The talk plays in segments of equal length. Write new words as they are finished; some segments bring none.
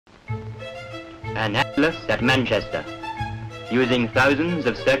An Atlas at Manchester. Using thousands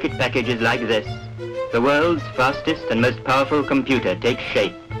of circuit packages like this, the world's fastest and most powerful computer takes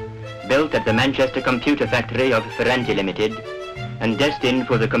shape, built at the Manchester computer factory of Ferranti Limited, and destined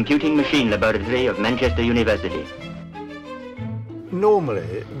for the computing machine laboratory of Manchester University.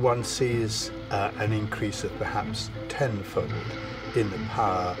 Normally, one sees an increase of perhaps tenfold in the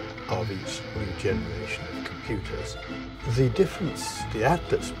power of each new generation of computers. The difference the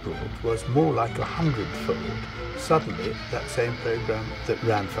Atlas brought was more like 100-fold. Suddenly, that same program that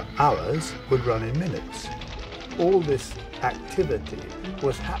ran for hours would run in minutes. All this activity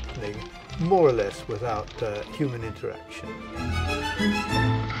was happening more or less without human interaction.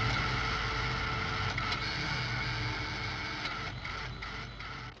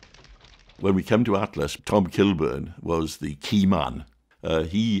 When we came to Atlas, Tom Kilburn was the key man.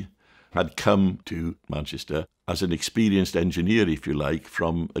 He had come to Manchester as an experienced engineer, if you like,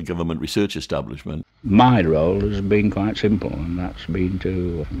 from a government research establishment. My role has been quite simple, and that's been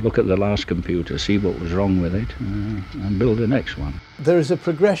to look at the last computer, see what was wrong with it, and build the next one. There is a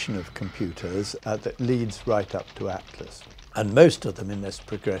progression of computers that leads right up to Atlas, and most of them in this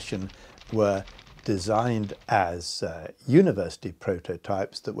progression were designed as university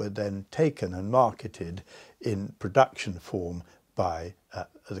prototypes that were then taken and marketed in production form by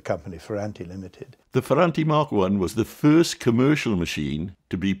the company Ferranti Limited. The Ferranti Mark I was the first commercial machine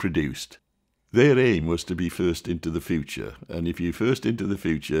to be produced. Their aim was to be first into the future, and if you're first into the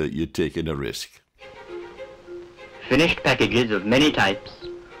future, you're taking a risk. Finished packages of many types,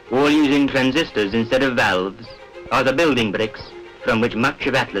 all using transistors instead of valves, are the building bricks from which much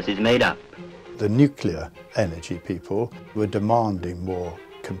of Atlas is made up. The nuclear energy people were demanding more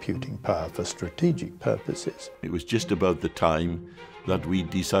computing power for strategic purposes. It was just about the time that we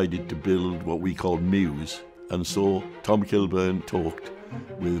decided to build what we call Muse, and so Tom Kilburn talked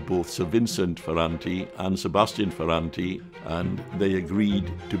with both Sir Vincent Ferranti and Sebastian Ferranti, and they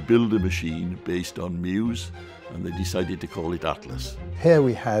agreed to build a machine based on Muse, and they decided to call it Atlas. Here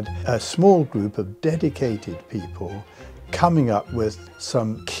we had a small group of dedicated people coming up with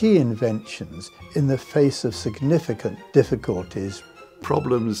some key inventions in the face of significant difficulties.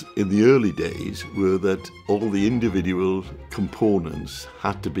 Problems in the early days were that all the individual components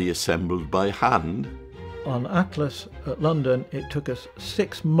had to be assembled by hand. On Atlas at London, it took us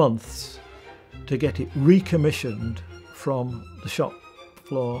 6 months to get it recommissioned from the shop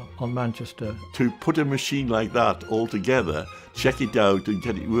floor on Manchester. To put a machine like that all together, check it out and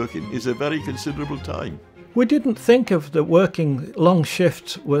get it working is a very considerable time. We didn't think of the working long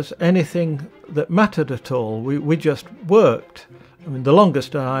shifts was anything that mattered at all. We just worked. I mean, the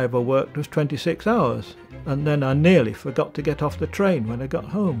longest I ever worked was 26 hours, and then I nearly forgot to get off the train when I got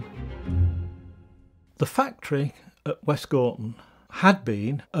home. The factory at West Gorton had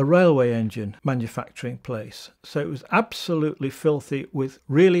been a railway engine manufacturing place, so it was absolutely filthy with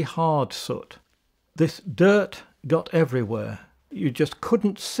really hard soot. This dirt got everywhere. You just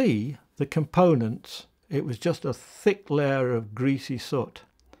couldn't see the components. It was just a thick layer of greasy soot.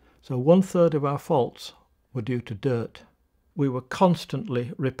 So 1/3 of our faults were due to dirt. We were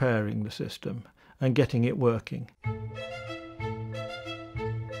constantly repairing the system and getting it working.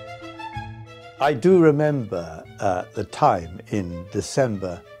 I do remember the time in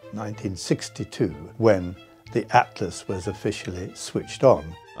December 1962 when the Atlas was officially switched on.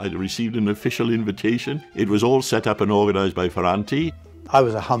 I received an official invitation. It was all set up and organised by Ferranti. I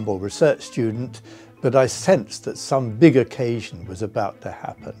was a humble research student, but I sensed that some big occasion was about to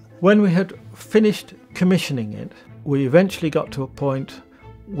happen. When we had finished commissioning it, we eventually got to a point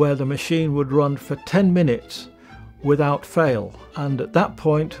where the machine would run for 10 minutes without fail. And at that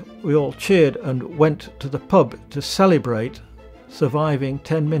point, we all cheered and went to the pub to celebrate surviving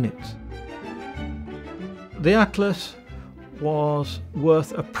 10 minutes. The Atlas was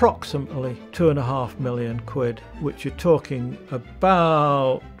worth approximately £2.5 million, which you're talking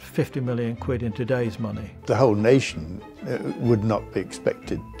about 50 million quid in today's money. The whole nation would not be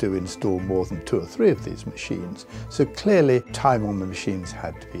expected to install more than 2 or 3 of these machines. So clearly time on the machines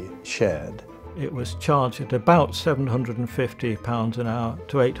had to be shared. It was charged at about £750 an hour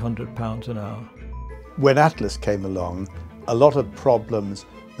to £800 an hour. When Atlas came along, a lot of problems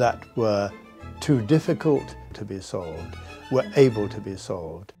that were too difficult to be solved were able to be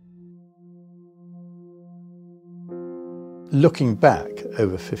solved. Looking back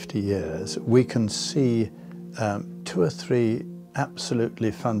over 50 years, we can see 2 or 3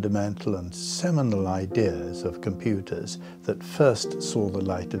 absolutely fundamental and seminal ideas of computers that first saw the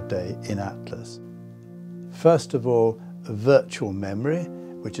light of day in Atlas. First of all, virtual memory,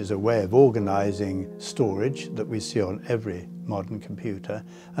 which is a way of organizing storage that we see on every modern computer,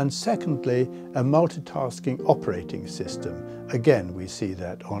 and secondly, a multitasking operating system. Again, we see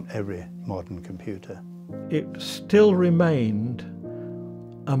that on every modern computer. It still remained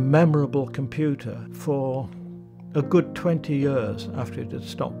a memorable computer for a good 20 years after it had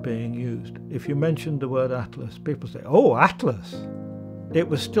stopped being used. If you mentioned the word Atlas, people say, "Oh, Atlas!" It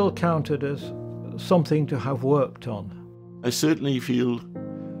was still counted as something to have worked on. I certainly feel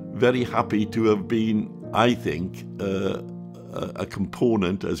very happy to have been, I think, a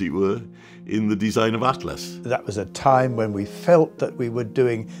component, as it were, in the design of Atlas. That was a time when we felt that we were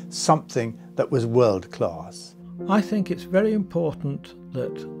doing something that was world class. I think it's very important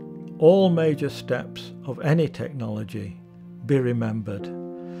that all major steps of any technology be remembered,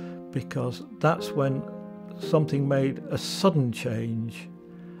 because that's when something made a sudden change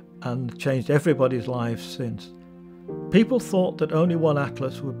and changed everybody's lives since. People thought that only one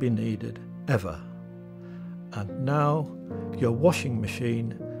Atlas would be needed, ever. And now your washing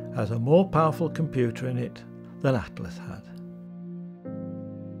machine has a more powerful computer in it than Atlas had.